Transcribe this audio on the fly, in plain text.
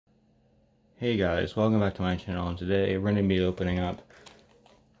Hey guys, welcome back to my channel, and today we're going to be opening up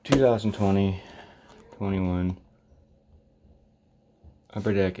 2020-21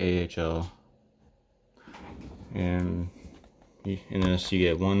 Upper Deck AHL, and in this you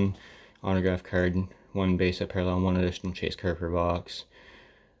get one autograph card, one base set parallel, one additional chase card per box.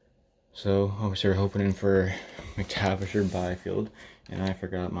 So obviously we're hoping for McTavish or Byfield, and I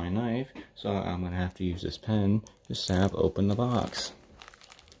forgot my knife, so I'm going to have to use this pen to snap open the box.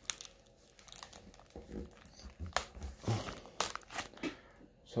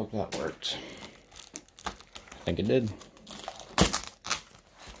 So hope that worked. I think it did.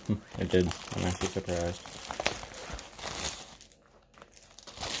 It did. I'm actually surprised.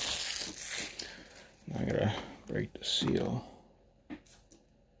 Now I gotta break the seal.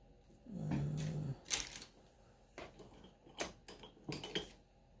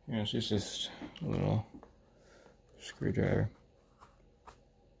 Yeah, it's just a little screwdriver.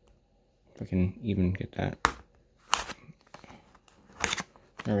 If I can even get that.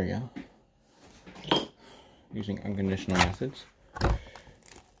 There we go. Using unconditional methods.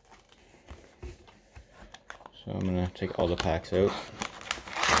 So I'm gonna take all the packs out.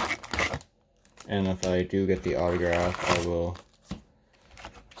 And if I do get the autograph, I will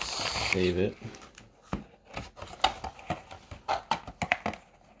save it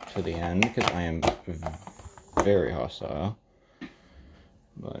to the end because I am very hostile.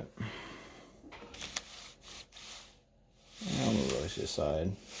 But I'll move those to the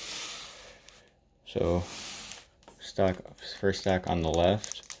side. So first stack on the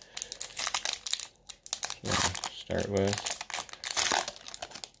left. So start with.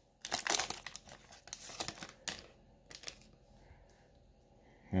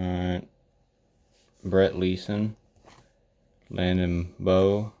 Brett Leeson, Landon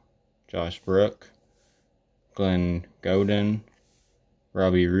Bowe, Josh Brook, Glenn Godin,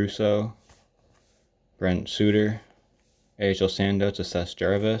 Robbie Russo, Brent Suter, AHL standouts to Seth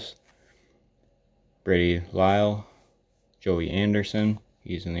Jarvis, Brady Lyle, Joey Anderson,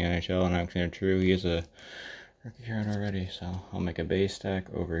 he's in the NHL, and Alexander True, he is a rookie card already, so I'll make a base stack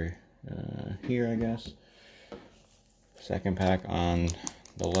over here, I guess. Second pack on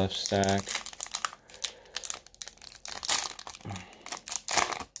the left stack.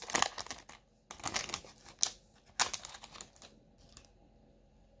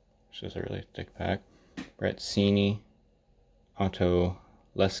 This is a really thick pack. Brett Seney, Otto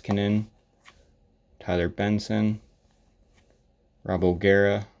Leskinen, Tyler Benson, Rob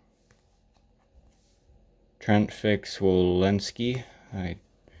O'Gara, Trent Fix-Wolensky,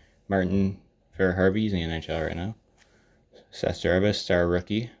 Martin Fairharvey, he's in the NHL right now. Seth Jarvis, star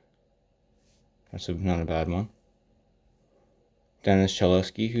rookie. That's not a bad one. Dennis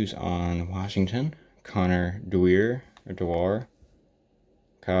Cholowski, who's on Washington. Connor Dwyer,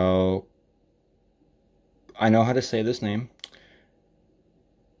 Kyle, I know how to say this name.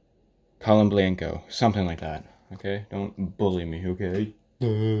 Colin Blanco, something like that. Okay, don't bully me. Okay,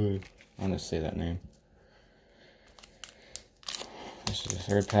 I want to say that name. This is the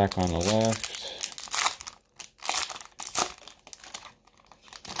third pack on the left.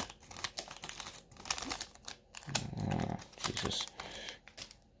 Jesus.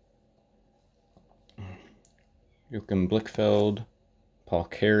 Joachim Blichfeld, Paul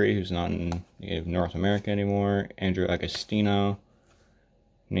Carey, who's not in North America anymore, Andrew Agostino,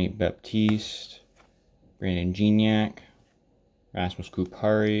 Nate Baptiste, Brandon Gignac, Rasmus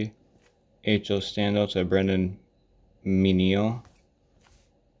Kupari, AHL standouts are Brendan Menial,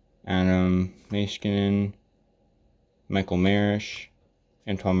 Adam Mashkinen, Michael Marish,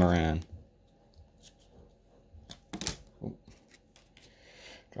 Antoine Moran. Oh.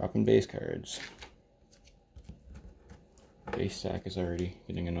 Dropping base cards. Base stack is already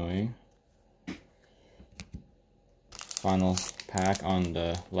getting annoying. Final pack on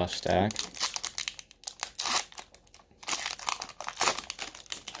the left stack.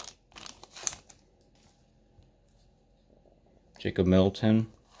 Jacob Middleton,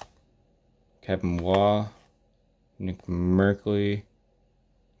 Kevin Waugh, Nick Merkley,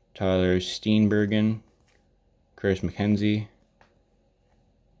 Tyler Steenbergen, Chris McKenzie,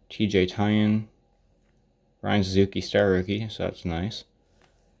 TJ Tyen, Ryan Suzuki, star rookie, so that's nice.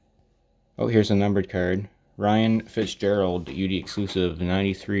 Oh, here's a numbered card. Ryan Fitzgerald, UD exclusive,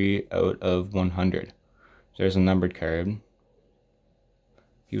 93 out of 100. There's a numbered card.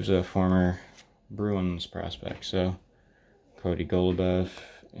 He was a former Bruins prospect, so Cody Golubev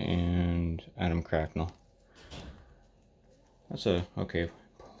and Adam Cracknell. That's a okay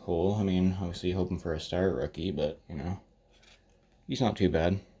pull. I mean, obviously hoping for a star rookie, but, you know, he's not too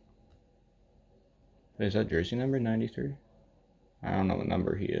bad. Is that jersey number 93? I don't know what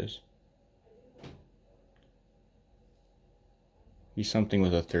number he is. He's something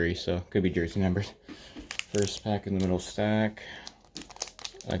with a 3, so could be jersey numbers. First pack in the middle stack.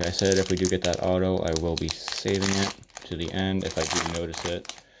 Like I said, if we do get that auto, I will be saving it to the end if I do notice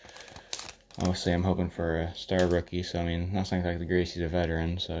it. Obviously, I'm hoping for a star rookie, so I mean, that's not like the greatest. He's a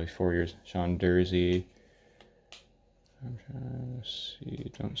veteran, so 4 years. Sean Dursey. I'm trying to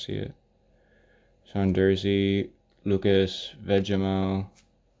see, don't see it. Sean Dursey, Lucas Vegemo,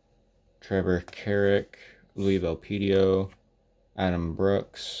 Trevor Carrick, Louis Belpedio, Adam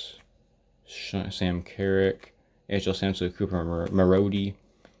Brooks, Sam Carrick, AHL Samson Cooper Marody,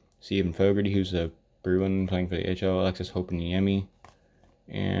 Stephen Fogarty, who's a Bruin playing for the AHL, Alexis Hopeniemi,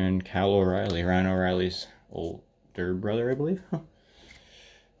 and Cal O'Reilly, Ryan O'Reilly's older brother, I believe.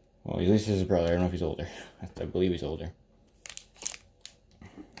 Well, at least he's his brother. I don't know if he's older. I believe he's older.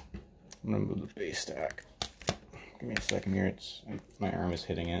 I'm gonna move the base stack. Give me a second here. My arm is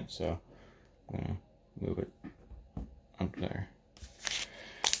hitting it, so I'm gonna move it up there.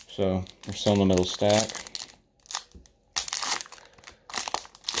 So we're still in the middle stack.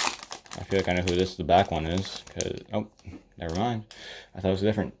 I feel like I know who the back one is, because oh, never mind. I thought it was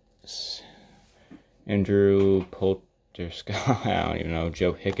different. Andrew Polterskog, I don't even know.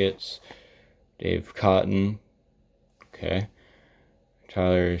 Joe Hicketts, Dave Cotton, okay.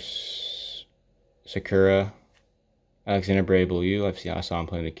 Tyler Sakura, Alexander Bray-Blue. I saw him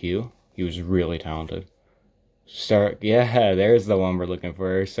playing the Q. He was really talented. Yeah, there's the one we're looking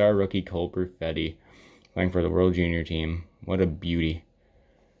for. Star rookie Cole Perfetti, playing for the World Junior team. What a beauty.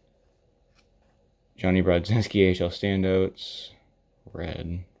 Johnny Brodzinski, AHL standouts.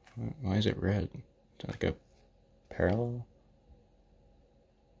 Red. Why is it red? Is that like a parallel?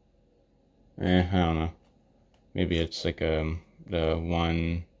 I don't know. Maybe it's like the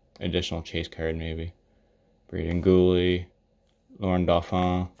one additional chase card, maybe. Braden Gooley, Lauren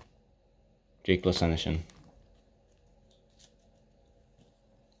Dauphin, Jake Lesenishin.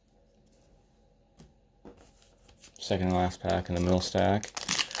 Second to last pack in the middle stack.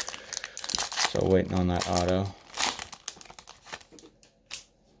 So waiting on that auto.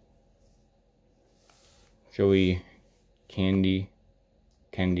 Joey Kendi,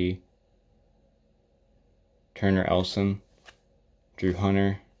 Turner Elson, Drew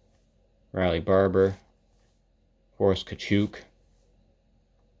Hunter, Riley Barber, Boris Kachuk,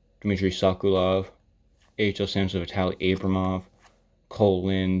 Dmitry Sokolov, AHL Samson Vitaly Abramov, Cole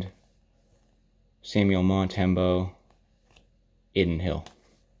Lind, Samuel Montembeau, Aiden Hill.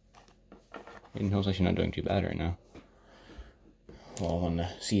 Aiden Hill's actually not doing too bad right now. Well, when the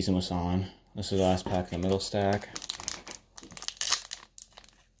season was on. This is the last pack in the middle stack.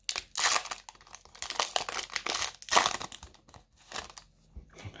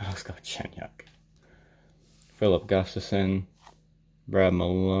 Let's go Chenyuk. Philip Gustafson, Brad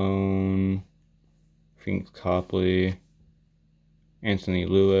Malone, Phoenix Copley, Anthony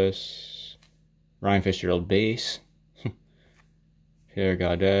Lewis, Ryan Fitzgerald base, Pierre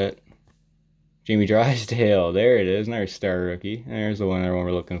Gaudet, Jamie Drysdale, there it is, another star rookie. There's the one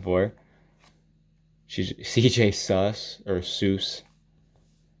we're looking for. CJ Seuss,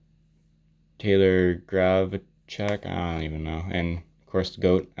 Taylor Gravchak, I don't even know, and of course the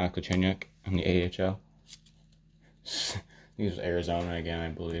GOAT, Alex Chenyuk on the AHL. He was Arizona again, I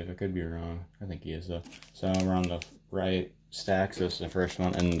believe. I could be wrong. I think he is though. So we're on the right stack, so this is the first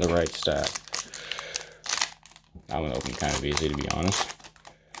one in the right stack. That one opened kind of easy, to be honest.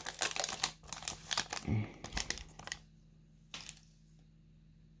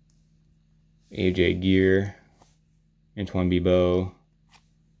 AJ Gear, Antoine Bibeau,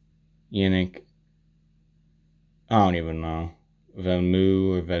 Yannick, I don't even know,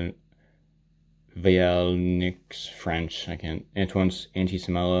 Velmu or Vialnix French, I can't, Antoine's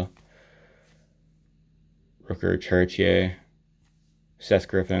Antisamella, Rooker Chartier, Seth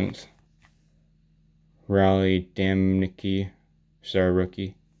Griffins, Raleigh Damnicki, star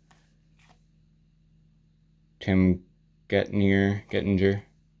rookie, Tim Gettinger,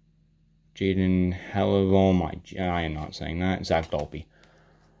 Jaden Hallow, I am not saying that, Zach Dolpe.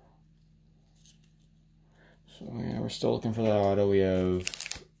 So yeah, we're still looking for that auto. We have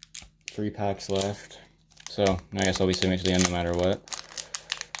 3 packs left. So I guess I'll be saving it to the end no matter what.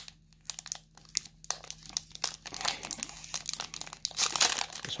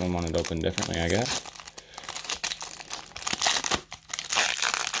 This one wanted to open differently, I guess.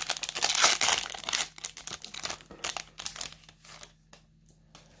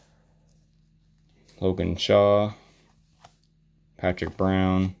 Logan Shaw, Patrick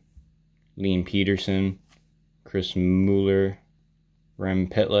Brown, Liam Peterson, Chris Mueller, Rem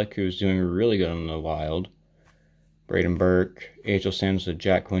Pitlick, who's doing really good on the Wild, Braden Burke, AHL stands with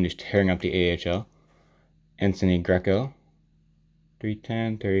Jack Quinn, who's tearing up the AHL, Anthony Greco,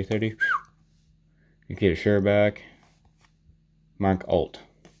 310, 30, 30. Nikita Sherbak. Mark Alt.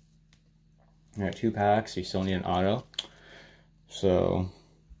 I got 2 packs. You still need an auto. So,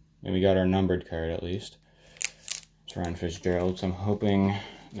 and we got our numbered card at least. It's Ryan Fitzgerald. So I'm hoping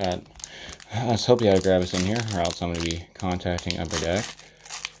that, let's hope you have grab us in here, or else I'm going to be contacting Upper Deck.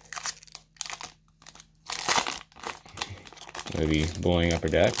 I'm going to be bullying Upper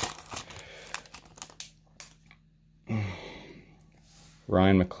Deck.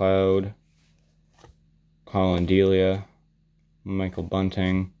 Ryan McLeod. Colin Delia. Michael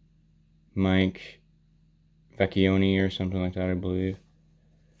Bunting. Mike Vecchione or something like that, I believe.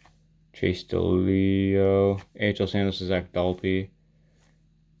 Chase DeLeo. AHL Santos is Zach Dalpe.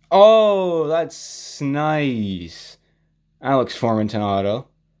 Oh, that's nice. Alex Formanton auto.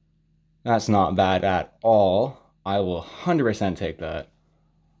 That's not bad at all. I will 100% take that.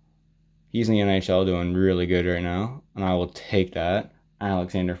 He's in the NHL doing really good right now, and I will take that.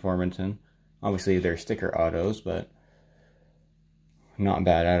 Alexander Formanton. Obviously, they're sticker autos, but not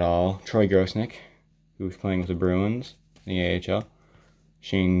bad at all. Troy Grosnick, who's playing with the Bruins in the AHL.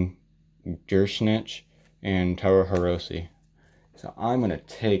 Shane Gershnich and Taro Hirose. So I'm going to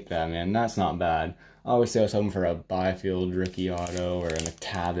take that, man. That's not bad. Obviously, I was hoping for a Byfield rookie auto or a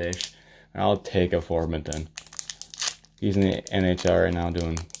McTavish. I'll take a Formanton. He's in the NHL right now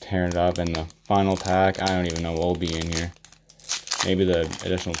tearing it up. In the final pack, I don't even know what will be in here. Maybe the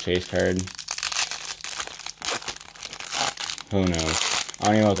additional chase card. Who knows? I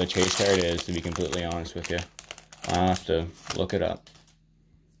don't even know what the chase card is, to be completely honest with you. I'll have to look it up.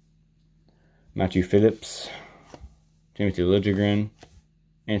 Matthew Phillips, Timothy Liljegren,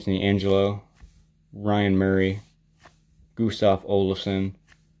 Anthony Angelo, Ryan Murray, Gustav Olofsson,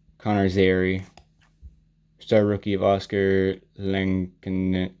 Connor Zary, star rookie of Oscar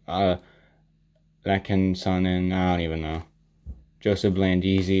Lankinsonen, I don't even know, Joseph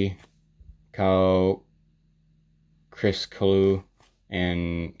Blandisi, Chris Kalu,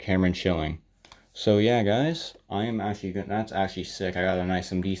 and Cameron Schilling. So yeah, guys, I am actually good. That's actually sick. I got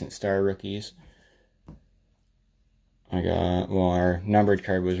some decent star rookies. Our numbered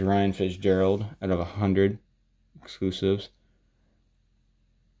card was Ryan Fitzgerald out of 100 exclusives.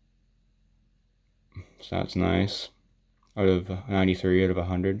 So that's nice. Out of 93 out of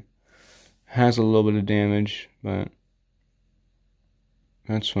 100. Has a little bit of damage, but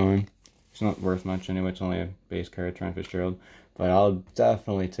that's fine. It's not worth much anyway. It's only a base card, Ryan Fitzgerald. But I'll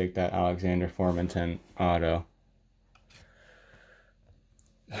definitely take that Alexander Formanton auto.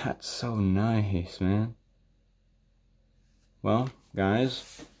 That's so nice, man. Well,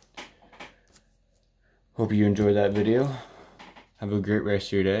 guys, hope you enjoyed that video. Have a great rest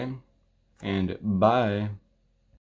of your day, and bye.